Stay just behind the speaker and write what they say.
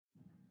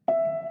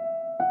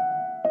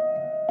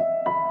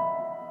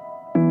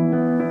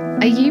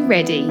Are you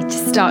ready to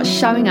start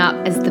showing up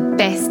as the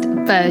best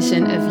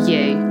version of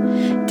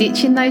you?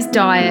 Ditching those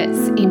diets,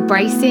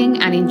 embracing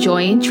and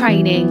enjoying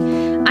training,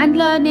 and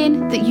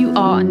learning that you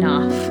are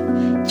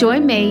enough.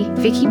 Join me,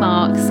 Vicky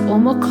Marks, or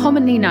more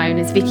commonly known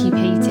as Vicky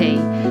PT,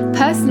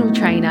 personal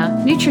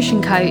trainer,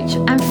 nutrition coach,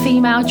 and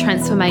female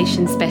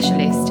transformation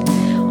specialist,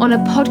 on a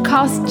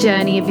podcast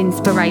journey of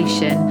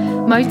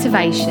inspiration,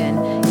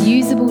 motivation,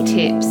 usable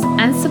tips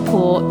and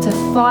support to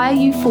fire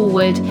you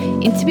forward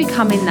into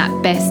becoming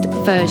that best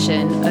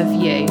version of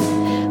you,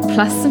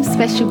 plus some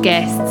special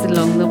guests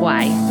along the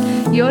way.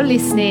 You're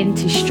listening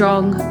to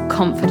Strong,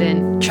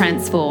 Confident,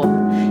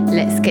 Transform.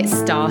 Let's get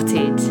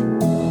started.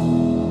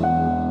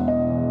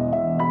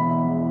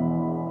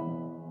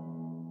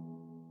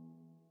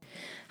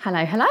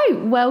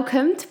 Hello.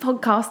 Welcome to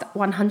podcast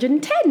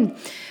 110.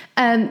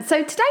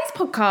 So today's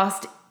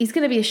podcast is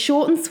going to be a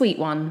short and sweet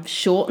one,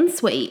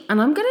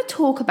 and I'm going to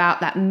talk about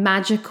that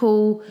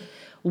magical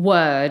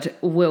word,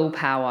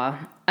 willpower.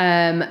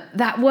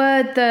 That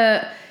word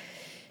that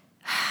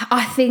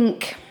I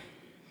think,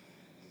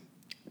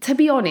 to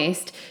be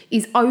honest,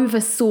 is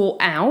over sought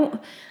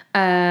out.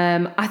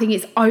 I think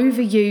it's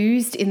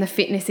overused in the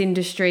fitness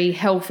industry,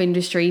 health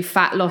industry,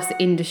 fat loss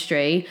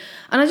industry.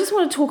 And I just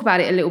want to talk about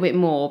it a little bit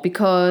more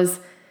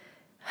because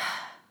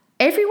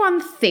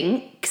everyone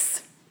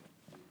thinks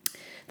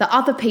that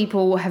other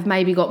people have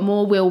maybe got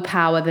more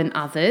willpower than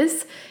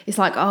others. It's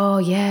like, oh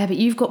yeah, but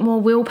you've got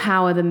more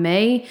willpower than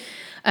me.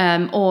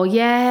 Or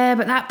yeah,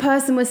 but that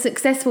person was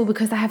successful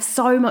because they have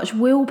so much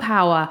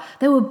willpower.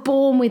 They were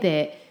born with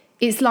it.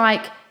 It's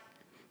like,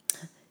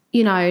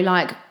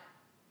 like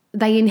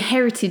they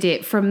inherited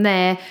it from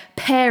their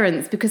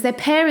parents because their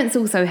parents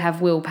also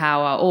have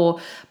willpower or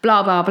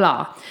blah, blah,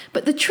 blah.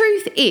 But the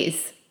truth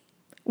is,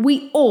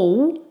 we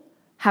all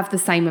have the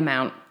same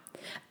amount.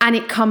 And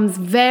it comes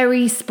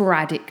very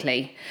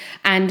sporadically.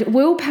 And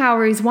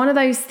willpower is one of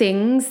those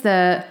things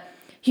that,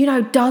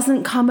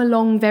 doesn't come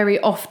along very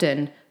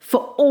often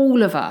for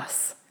all of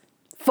us.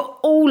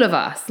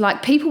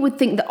 Like, people would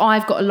think that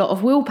I've got a lot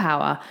of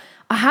willpower.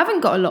 I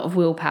haven't got a lot of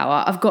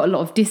willpower. I've got a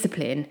lot of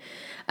discipline.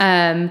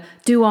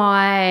 Do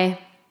I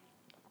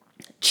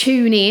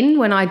tune in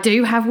when I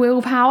do have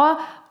willpower?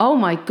 Oh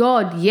my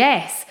God,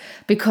 yes.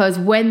 Because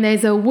when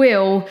there's a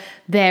will,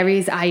 there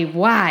is a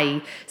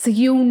way. So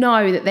you'll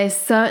know that there's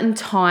certain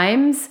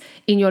times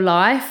in your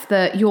life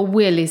that your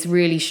will is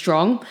really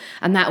strong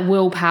and that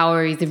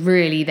willpower is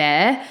really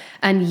there.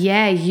 And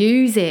yeah,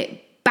 use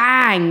it.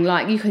 Bang!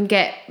 Like you can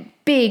get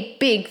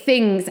big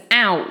things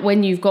out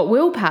when you've got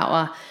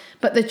willpower.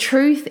 But the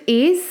truth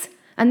is,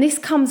 and this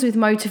comes with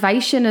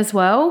motivation as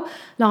well,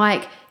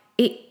 like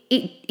it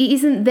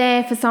isn't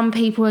there for some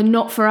people and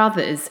not for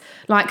others.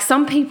 Like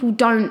some people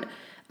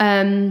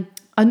are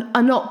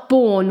not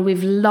born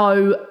with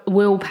low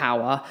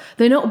willpower.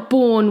 They're not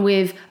born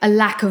with a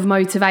lack of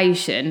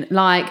motivation.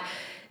 Like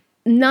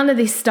none of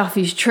this stuff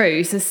is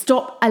true. So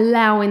stop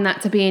allowing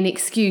that to be an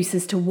excuse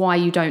as to why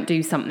you don't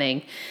do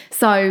something.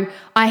 So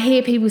I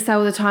hear people say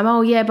all the time,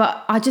 oh yeah,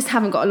 but I just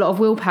haven't got a lot of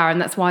willpower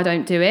and that's why I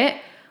don't do it.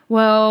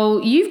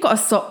 Well, you've got to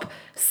stop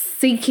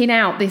seeking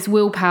out this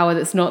willpower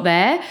that's not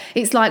there.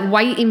 It's like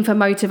waiting for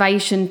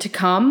motivation to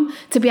come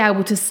to be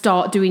able to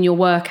start doing your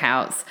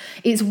workouts.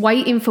 It's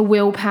waiting for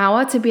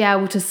willpower to be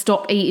able to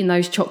stop eating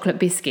those chocolate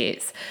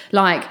biscuits.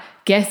 Like,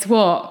 guess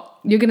what?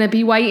 You're going to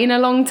be waiting a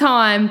long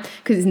time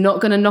because it's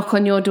not going to knock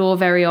on your door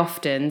very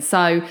often.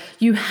 So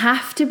you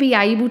have to be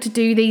able to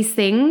do these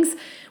things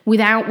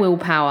without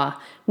willpower,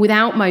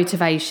 without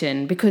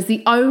motivation, because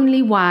the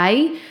only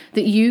way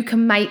that you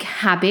can make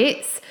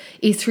habits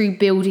is through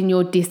building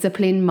your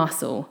discipline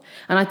muscle.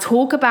 And I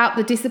talk about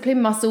the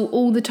discipline muscle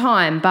all the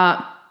time,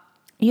 but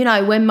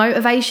when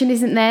motivation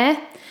isn't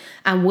there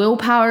and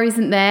willpower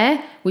isn't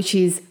there, which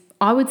is,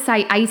 I would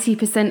say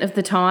 80% of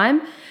the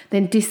time,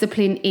 then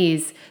discipline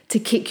is to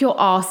kick your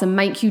ass and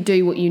make you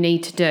do what you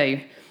need to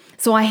do.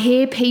 So I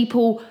hear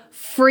people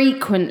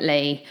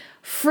frequently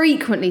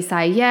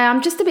say, yeah,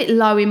 I'm just a bit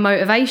low in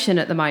motivation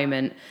at the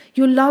moment.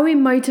 You're low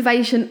in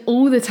motivation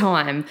all the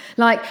time.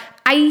 Like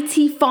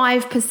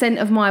 85%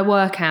 of my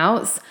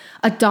workouts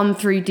are done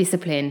through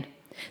discipline.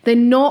 They're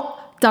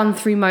not done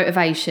through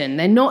motivation.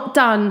 They're not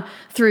done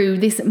through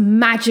this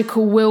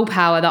magical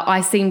willpower that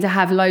I seem to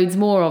have loads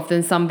more of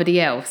than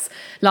somebody else.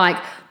 Like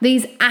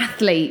these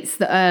athletes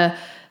that are,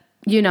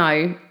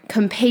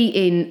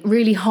 competing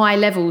really high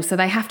levels, so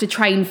they have to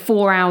train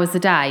 4 hours a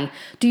day.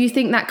 Do you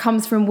think that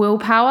comes from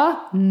willpower?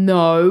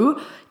 No.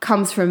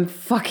 Comes from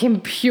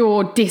fucking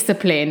pure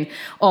discipline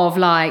of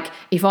like,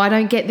 if I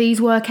don't get these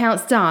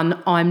workouts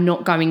done, I'm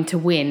not going to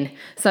win.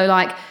 So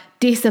like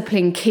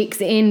discipline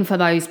kicks in for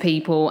those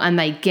people and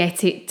they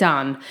get it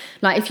done.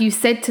 Like if you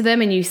said to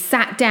them and you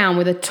sat down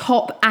with a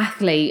top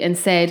athlete and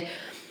said,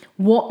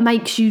 what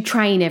makes you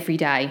train every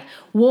day?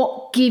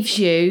 What gives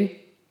you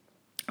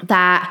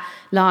that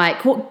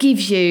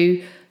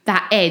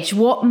edge?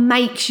 What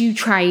makes you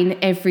train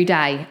every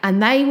day?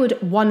 And they would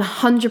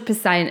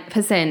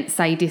 100%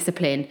 say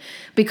discipline,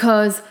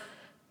 because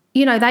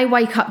they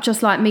wake up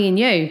just like me and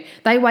you.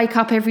 They wake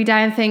up every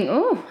day and think,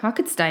 oh, I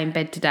could stay in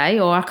bed today,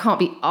 or I can't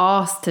be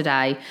arsed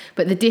today.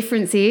 But the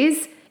difference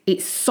is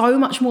it's so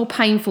much more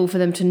painful for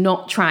them to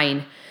not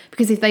train,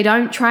 because if they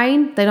don't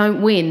train, they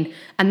don't win.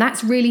 And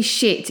that's really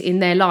shit in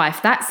their life.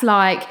 That's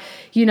like,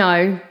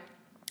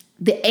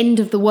 the end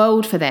of the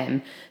world for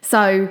them.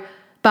 So,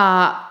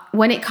 but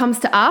when it comes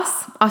to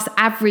us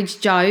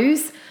average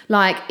Joes,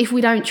 like if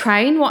we don't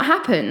train, what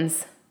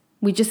happens?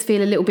 We just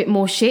feel a little bit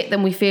more shit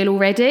than we feel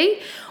already.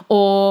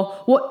 Or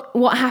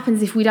what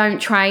happens if we don't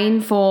train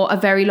for a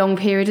very long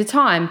period of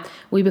time?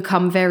 We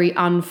become very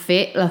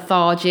unfit,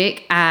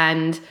 lethargic,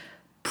 and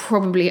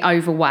probably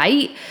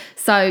overweight.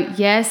 So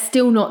yeah,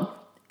 still not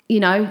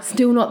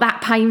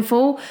that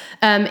painful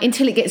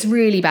until it gets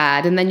really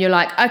bad. And then you're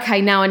like,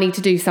 okay, now I need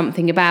to do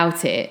something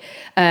about it.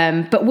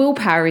 But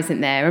willpower isn't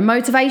there and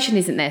motivation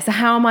isn't there. So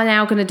how am I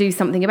now going to do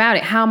something about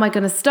it? How am I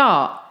going to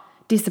start?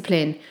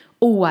 Discipline,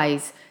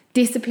 always.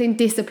 Discipline,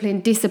 discipline,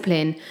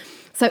 discipline.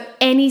 So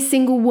any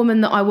single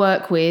woman that I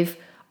work with,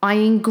 I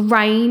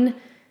ingrain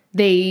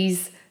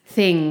these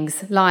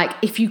things. Like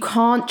if you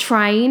can't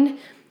train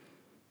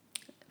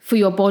for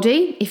your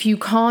body, if you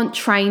can't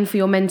train for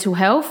your mental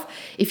health,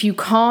 if you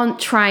can't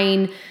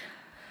train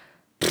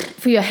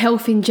for your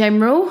health in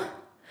general,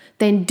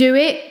 then do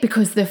it,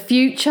 because the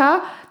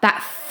future,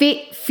 that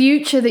fit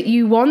future that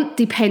you want,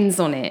 depends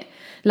on it.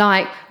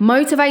 Like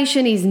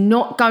motivation is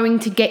not going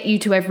to get you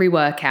to every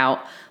workout.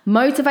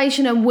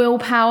 Motivation and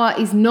willpower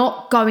is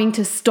not going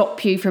to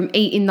stop you from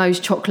eating those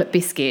chocolate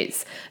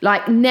biscuits.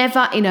 Like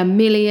never in a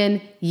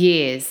million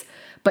years.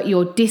 But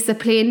your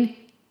discipline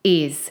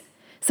is.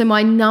 So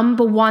my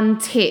number one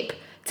tip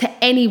to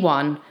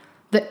anyone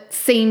that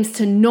seems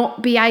to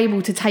not be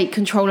able to take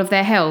control of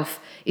their health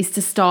is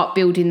to start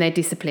building their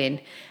discipline.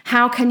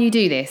 How can you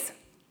do this?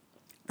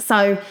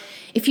 So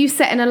if you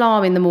set an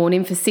alarm in the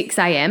morning for 6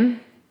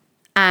 a.m.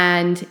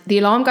 and the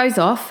alarm goes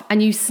off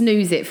and you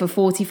snooze it for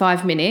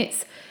 45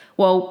 minutes,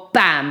 well,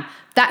 bam,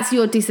 that's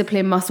your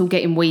discipline muscle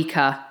getting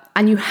weaker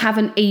and you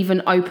haven't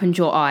even opened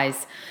your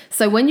eyes.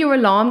 So when your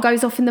alarm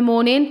goes off in the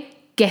morning,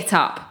 get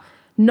up.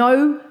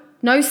 No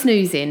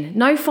snoozing,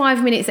 no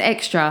 5 minutes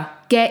extra.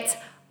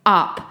 Get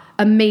up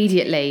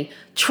immediately.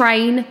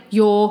 Train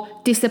your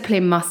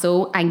discipline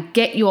muscle and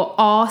get your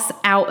ass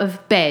out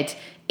of bed,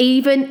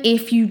 even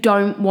if you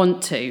don't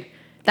want to.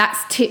 That's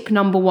tip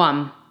number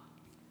one.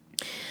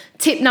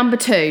 Tip number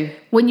two,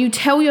 when you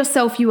tell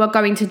yourself you are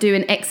going to do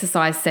an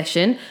exercise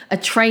session, a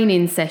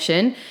training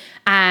session,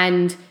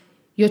 and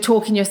you're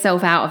talking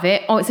yourself out of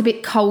it, oh, it's a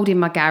bit cold in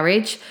my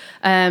garage.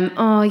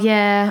 Oh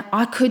yeah,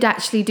 I could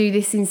actually do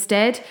this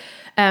instead.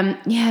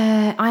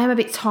 Yeah, I am a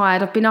bit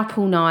tired. I've been up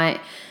all night.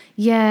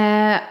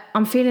 Yeah,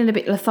 I'm feeling a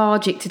bit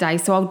lethargic today,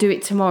 so I'll do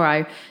it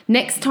tomorrow.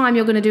 Next time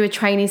you're going to do a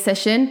training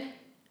session,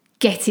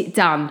 get it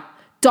done.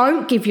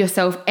 Don't give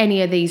yourself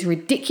any of these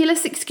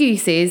ridiculous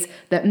excuses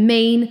that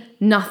mean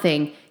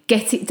nothing.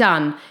 Get it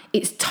done.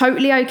 It's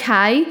totally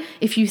okay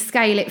if you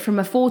scale it from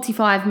a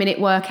 45-minute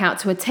workout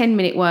to a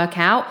 10-minute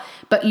workout,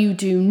 but you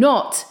do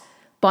not,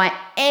 by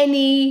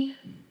any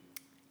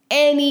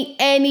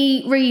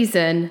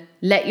reason,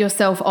 let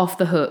yourself off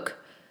the hook.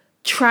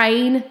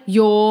 Train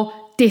your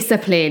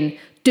discipline.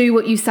 Do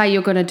what you say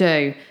you're going to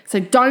do.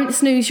 So don't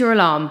snooze your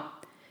alarm.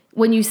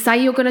 When you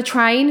say you're going to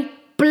train,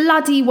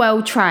 bloody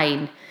well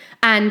train.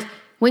 And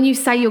when you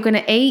say you're going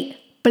to eat,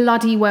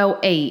 bloody well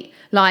eat.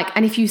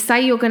 And if you say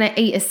you're going to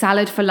eat a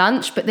salad for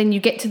lunch, but then you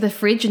get to the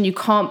fridge and you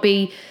can't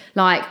be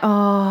like,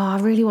 oh, I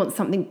really want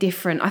something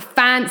different. I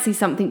fancy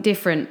something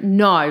different.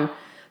 No.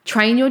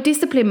 Train your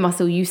discipline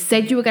muscle. You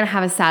said you were going to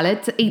have a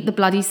salad, to eat the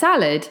bloody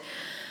salad.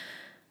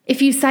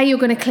 If you say you're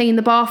going to clean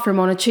the bathroom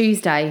on a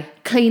Tuesday,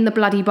 clean the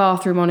bloody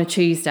bathroom on a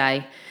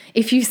Tuesday.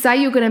 If you say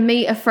you're going to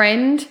meet a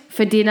friend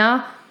for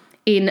dinner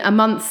in a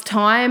month's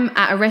time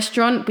at a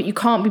restaurant, but you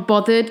can't be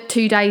bothered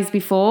 2 days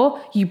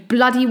before, you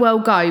bloody well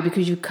go,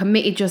 because you've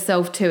committed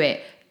yourself to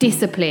it.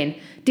 Discipline,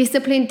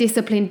 discipline,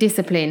 discipline,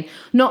 discipline.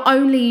 Not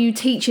only are you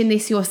teaching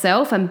this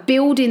yourself and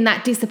building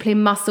that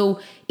discipline muscle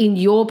in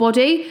your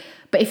body,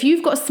 but if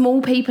you've got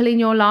small people in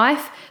your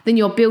life, then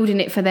you're building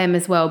it for them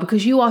as well,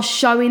 because you are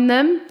showing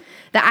them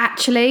that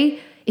actually,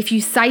 if you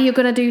say you're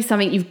going to do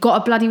something, you've got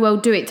to bloody well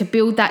do it to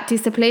build that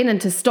discipline and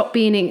to stop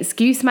being an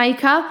excuse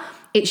maker.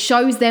 It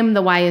shows them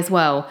the way as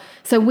well.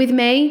 So with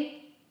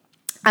me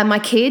and my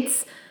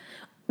kids,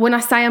 when I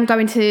say I'm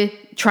going to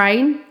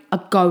train, I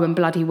go and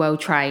bloody well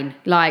train.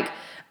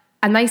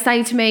 And they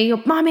say to me,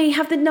 Mummy,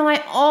 have the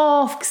night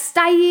off,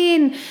 stay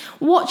in,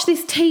 watch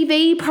this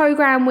TV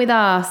program with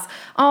us.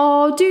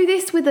 Oh, do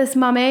this with us,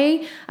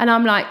 Mummy. And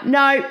I'm like,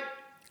 no,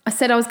 I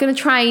said I was going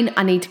to train.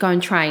 I need to go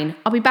and train.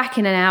 I'll be back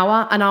in an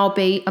hour and I'll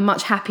be a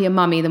much happier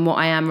mummy than what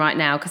I am right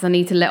now, because I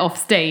need to let off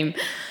steam.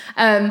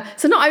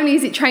 So not only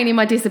is it training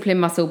my discipline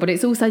muscle, but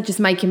it's also just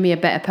making me a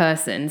better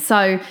person.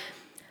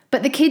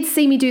 But the kids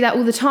see me do that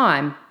all the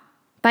time.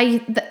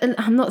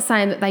 I'm not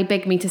saying that they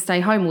beg me to stay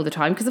home all the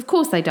time, because of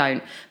course they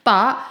don't.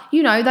 But,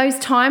 those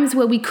times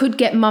where we could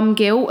get mum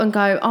guilt and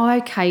go, oh,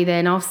 okay,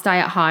 then I'll stay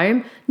at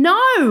home.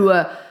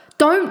 No,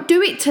 Don't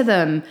do it to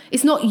them.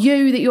 It's not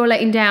you that you're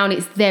letting down,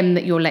 it's them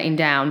that you're letting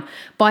down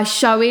by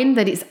showing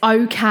that it's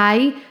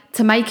okay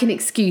to make an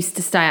excuse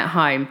to stay at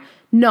home.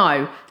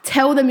 No,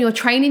 tell them you're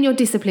training your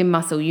discipline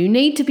muscle. You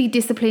need to be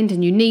disciplined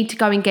and you need to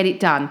go and get it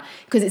done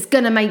because it's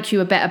going to make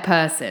you a better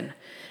person.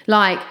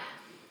 Like,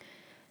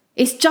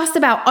 it's just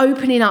about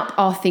opening up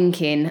our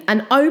thinking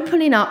and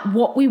opening up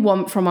what we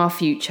want from our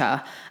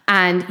future.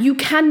 And you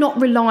cannot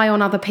rely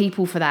on other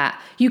people for that.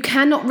 You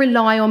cannot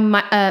rely on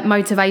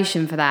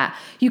motivation for that.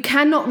 You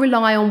cannot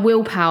rely on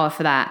willpower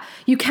for that.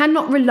 You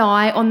cannot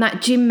rely on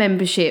that gym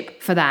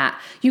membership for that.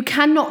 You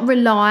cannot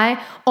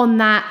rely on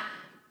that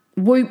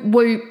whoop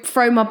whoop,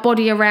 throw my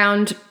body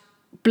around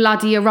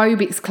bloody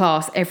aerobics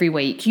class every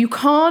week. You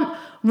can't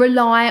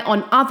rely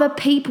on other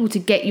people to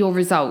get your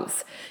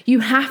results.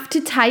 You have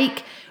to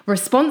take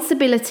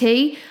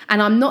responsibility.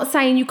 And I'm not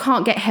saying you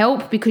can't get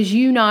help, because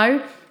you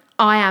know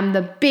I am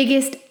the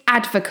biggest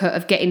advocate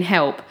of getting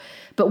help.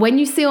 But when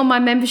you see on my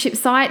membership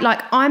site,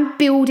 like, I'm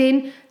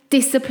building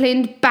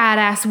disciplined,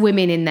 badass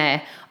women in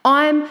there.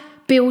 I'm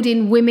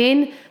building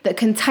women that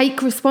can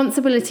take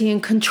responsibility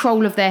and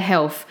control of their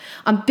health.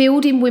 I'm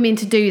building women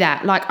to do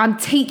that. Like, I'm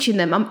teaching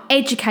them, I'm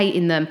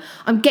educating them,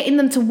 I'm getting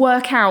them to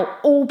work out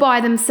all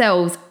by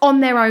themselves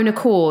on their own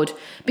accord,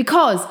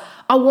 because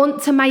I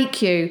want to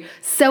make you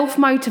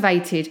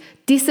self-motivated,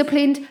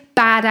 disciplined,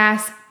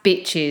 badass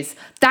bitches.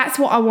 That's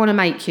what I want to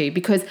make you,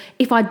 because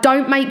if I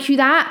don't make you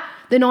that,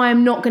 then I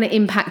am not going to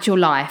impact your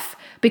life.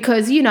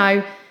 Because, you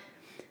know,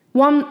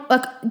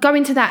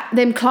 going to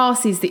them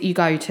classes that you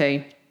go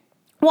to,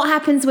 what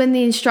happens when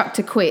the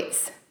instructor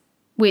quits?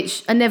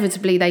 Which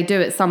inevitably they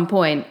do at some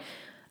point.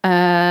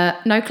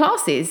 No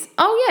classes.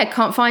 Oh yeah,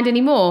 can't find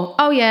any more.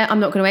 Oh yeah, I'm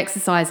not going to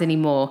exercise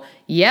anymore.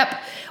 Yep.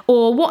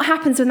 Or what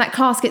happens when that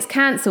class gets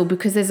cancelled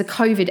because there's a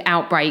COVID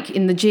outbreak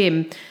in the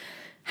gym?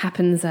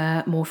 Happens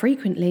more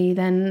frequently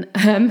than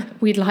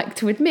we'd like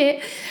to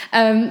admit.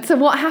 So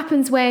what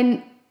happens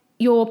when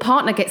your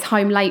partner gets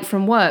home late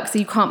from work so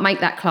you can't make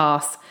that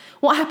class?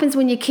 What happens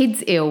when your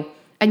kid's ill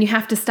and you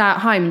have to stay at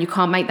home and you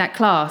can't make that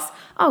class?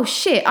 Oh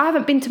shit, I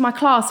haven't been to my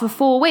class for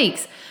 4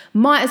 weeks.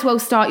 Might as well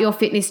start your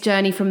fitness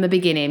journey from the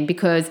beginning,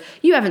 because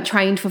you haven't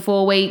trained for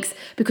 4 weeks,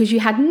 because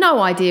you had no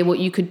idea what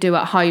you could do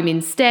at home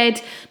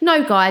instead.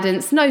 No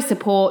guidance, no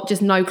support,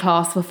 just no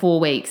class for 4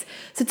 weeks.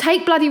 So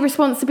take bloody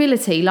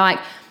responsibility. Like,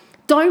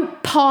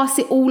 don't pass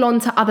it all on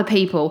to other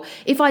people.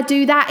 If I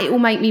do that, it will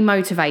make me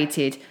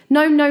motivated.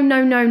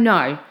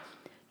 No.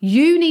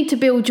 You need to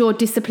build your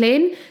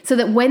discipline so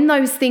that when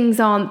those things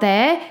aren't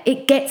there,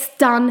 it gets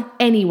done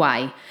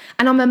anyway.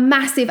 And I'm a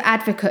massive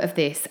advocate of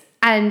this.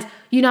 And,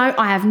 you know,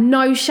 I have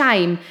no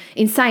shame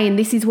in saying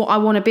this is what I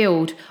want to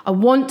build. I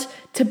want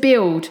to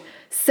build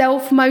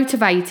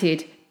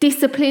self-motivated,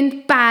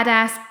 disciplined,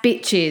 badass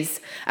bitches.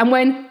 And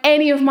when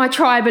any of my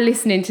tribe are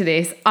listening to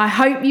this, I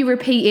hope you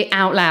repeat it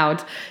out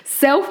loud.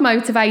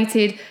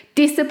 Self-motivated,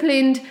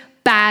 disciplined,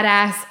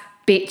 badass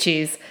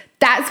bitches.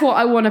 That's what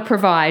I want to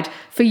provide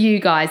for you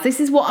guys. This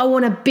is what I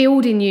want to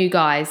build in you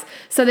guys,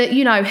 so that,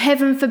 you know,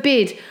 heaven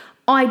forbid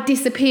I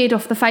disappeared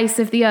off the face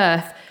of the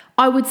earth,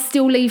 I would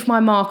still leave my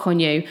mark on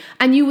you,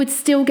 and you would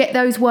still get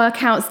those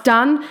workouts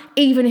done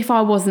even if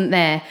I wasn't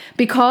there,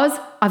 because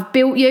I've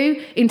built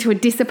you into a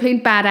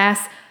disciplined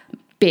badass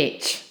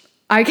bitch.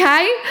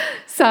 Okay?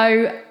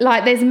 So,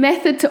 like, there's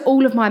method to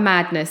all of my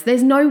madness.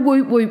 There's no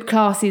whoop whoop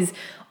classes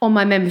on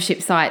my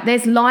membership site.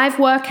 There's live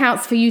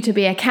workouts for you to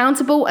be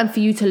accountable and for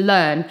you to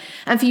learn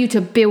and for you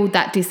to build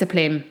that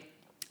discipline.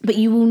 But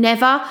you will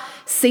never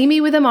see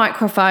me with a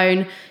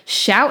microphone,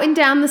 shouting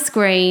down the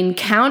screen,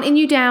 counting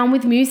you down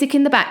with music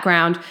in the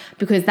background,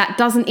 because that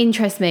doesn't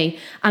interest me.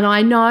 And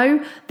I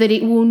know that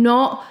it will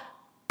not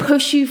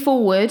push you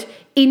forward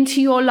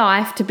into your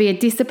life to be a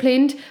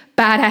disciplined,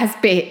 badass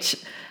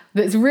bitch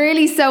that's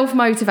really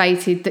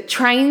self-motivated, that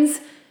trains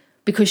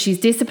because she's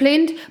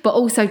disciplined, but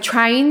also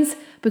trains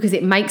because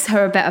it makes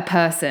her a better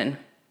person.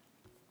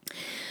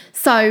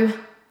 So,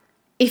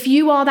 if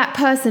you are that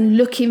person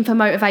looking for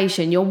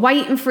motivation, you're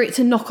waiting for it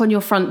to knock on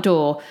your front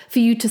door for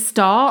you to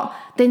start,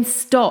 then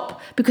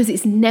stop, because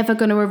it's never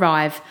going to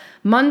arrive.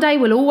 Monday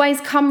will always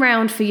come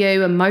round for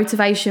you and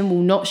motivation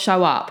will not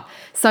show up.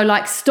 So,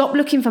 like, stop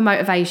looking for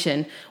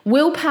motivation.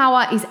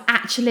 Willpower is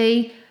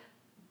actually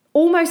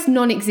almost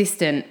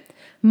non-existent.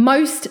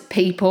 Most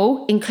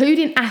people,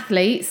 including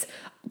athletes,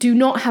 do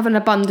not have an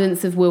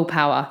abundance of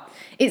willpower.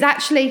 It's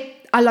actually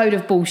a load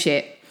of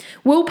bullshit.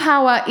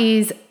 Willpower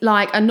is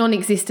like a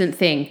non-existent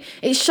thing.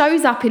 It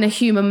shows up in a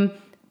human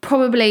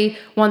probably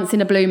once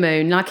in a blue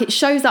moon. Like, it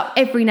shows up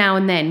every now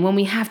and then when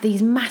we have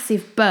these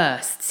massive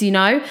bursts, you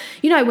know,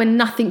 when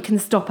nothing can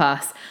stop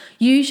us.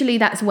 Usually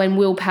that's when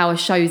willpower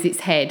shows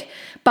its head.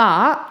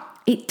 But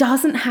it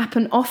doesn't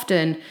happen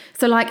often.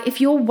 So like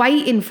if you're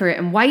waiting for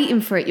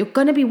it, you're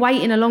going to be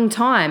waiting a long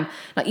time.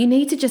 Like you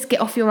need to just get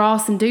off your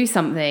ass and do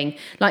something.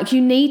 Like you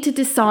need to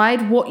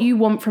decide what you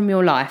want from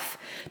your life.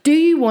 Do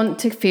you want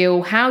to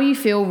feel how you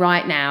feel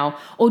right now?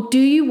 Or do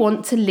you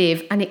want to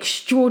live an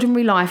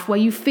extraordinary life where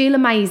you feel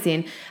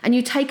amazing and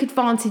you take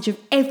advantage of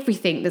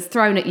everything that's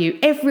thrown at you,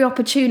 every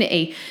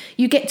opportunity?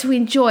 You get to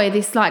enjoy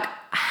this like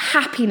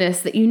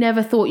happiness that you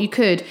never thought you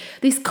could,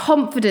 this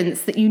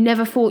confidence that you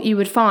never thought you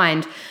would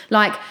find,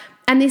 like,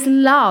 and this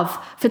love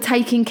for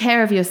taking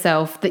care of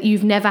yourself that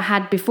you've never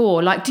had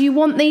before. Like, do you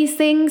want these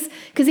things?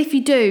 Because if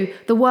you do,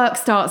 the work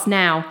starts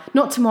now,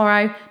 not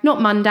tomorrow, not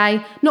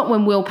Monday, not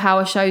when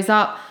willpower shows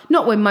up,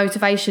 not when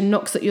motivation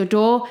knocks at your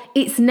door.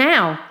 It's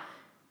now,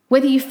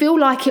 whether you feel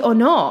like it or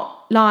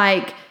not.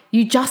 Like,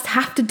 you just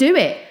have to do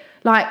it.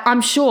 Like,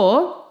 I'm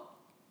sure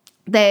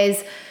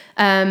there's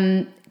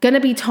going to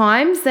be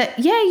times that,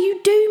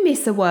 you do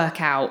miss a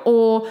workout,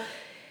 or,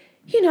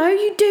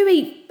 you do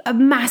eat a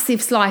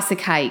massive slice of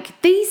cake.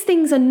 These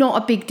things are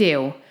not a big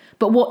deal.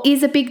 But what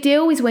is a big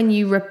deal is when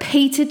you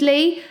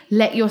repeatedly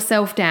let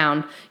yourself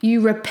down. You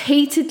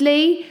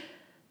repeatedly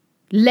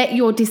let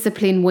your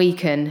discipline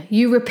weaken.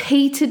 You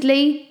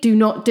repeatedly do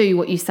not do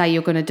what you say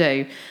you're going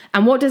to do.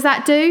 And what does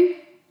that do?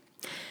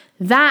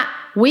 That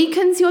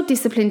weakens your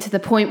discipline to the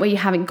point where you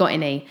haven't got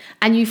any,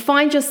 and you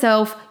find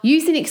yourself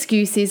using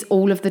excuses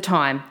all of the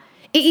time.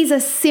 It is a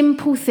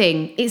simple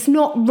thing. It's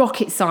not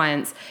rocket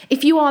science.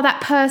 If you are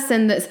that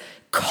person that's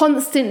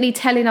constantly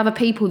telling other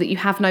people that you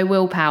have no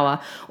willpower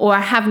or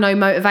have no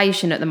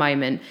motivation at the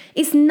moment,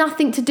 it's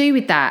nothing to do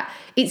with that.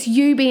 It's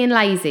you being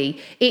lazy.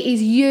 It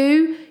is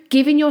you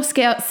giving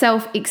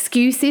yourself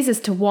excuses as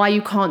to why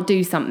you can't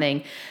do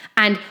something.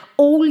 And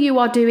all you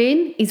are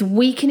doing is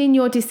weakening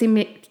your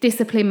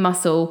discipline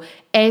muscle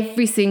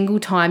every single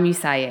time you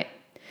say it.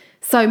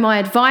 So my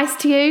advice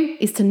to you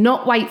is to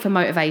not wait for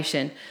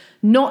motivation,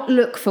 not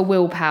look for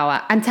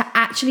willpower, and to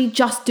actually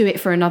just do it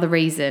for another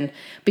reason,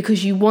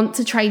 because you want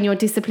to train your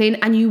discipline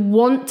and you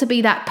want to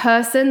be that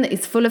person that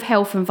is full of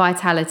health and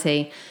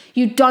vitality.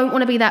 You don't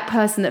want to be that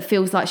person that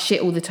feels like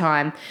shit all the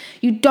time.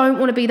 You don't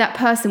want to be that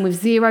person with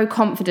zero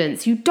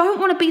confidence. You don't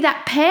want to be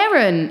that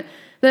parent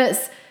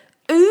that's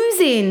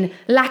oozing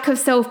lack of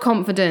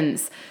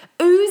self-confidence,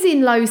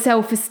 oozing low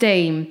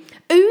self-esteem,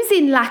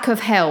 oozing lack of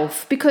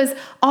health, because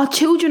our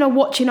children are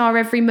watching our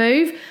every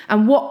move,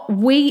 and what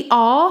we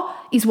are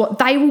is what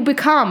they will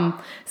become.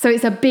 So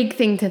it's a big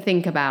thing to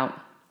think about.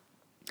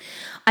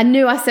 I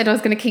knew I said I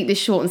was going to keep this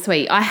short and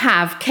sweet. I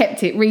have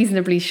kept it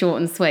reasonably short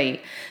and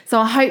sweet. So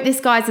I hope this,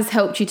 guys, has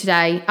helped you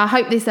today. I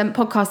hope this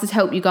podcast has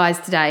helped you guys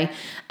today.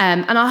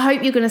 And I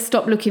hope you're going to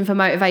stop looking for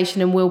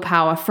motivation and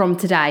willpower from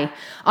today.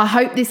 I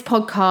hope this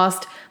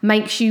podcast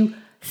makes you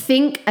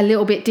think a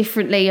little bit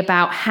differently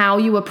about how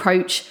you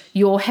approach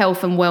your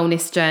health and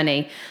wellness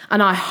journey.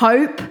 And I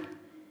hope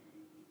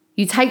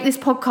you take this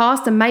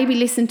podcast and maybe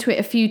listen to it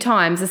a few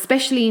times,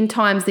 especially in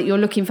times that you're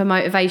looking for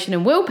motivation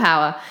and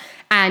willpower,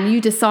 and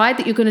you decide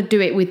that you're going to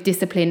do it with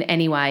discipline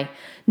anyway.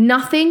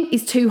 Nothing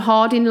is too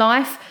hard in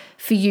life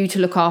for you to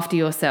look after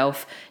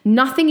yourself.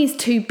 Nothing is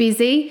too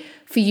busy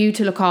for you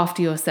to look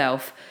after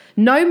yourself.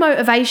 No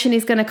motivation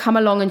is going to come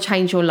along and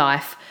change your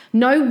life.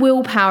 No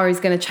willpower is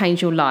going to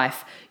change your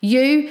life.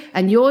 You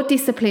and your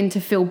discipline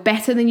to feel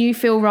better than you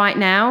feel right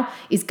now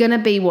is going to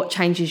be what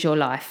changes your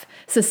life.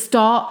 So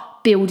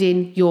start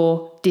building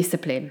your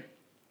discipline.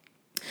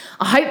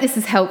 I hope this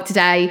has helped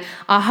today.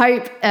 I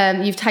hope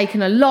you've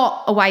taken a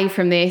lot away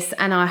from this,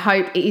 and I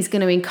hope it is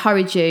going to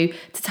encourage you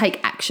to take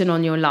action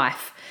on your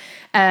life.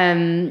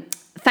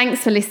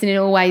 Thanks for listening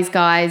always,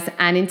 guys.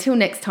 And until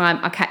next time,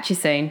 I'll catch you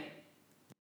soon.